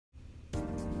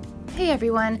Hey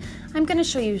everyone, I'm going to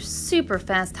show you super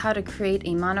fast how to create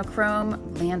a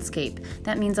monochrome landscape.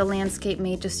 That means a landscape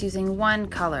made just using one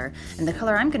color, and the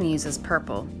color I'm going to use is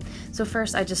purple. So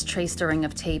first I just traced a ring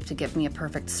of tape to give me a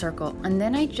perfect circle, and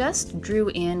then I just drew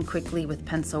in quickly with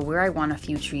pencil where I want a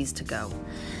few trees to go.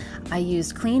 I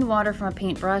used clean water from a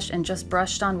paintbrush and just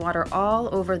brushed on water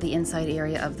all over the inside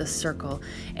area of the circle.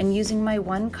 And using my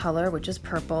one color, which is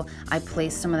purple, I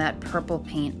placed some of that purple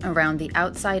paint around the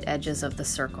outside edges of the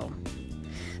circle.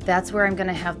 That's where I'm going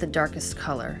to have the darkest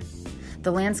color.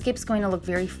 The landscape's going to look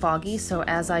very foggy, so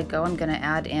as I go I'm going to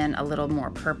add in a little more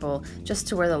purple just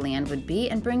to where the land would be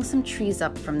and bring some trees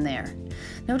up from there.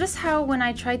 Notice how when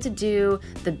I tried to do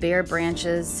the bare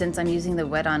branches, since I'm using the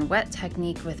wet on wet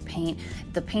technique with paint,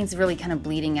 the paint's really kind of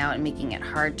bleeding out and making it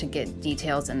hard to get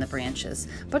details in the branches.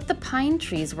 But the pine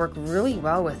trees work really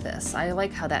well with this. I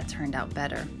like how that turned out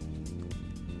better.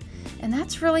 And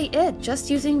that's really it.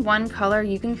 Just using one color,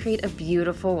 you can create a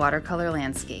beautiful watercolor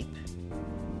landscape.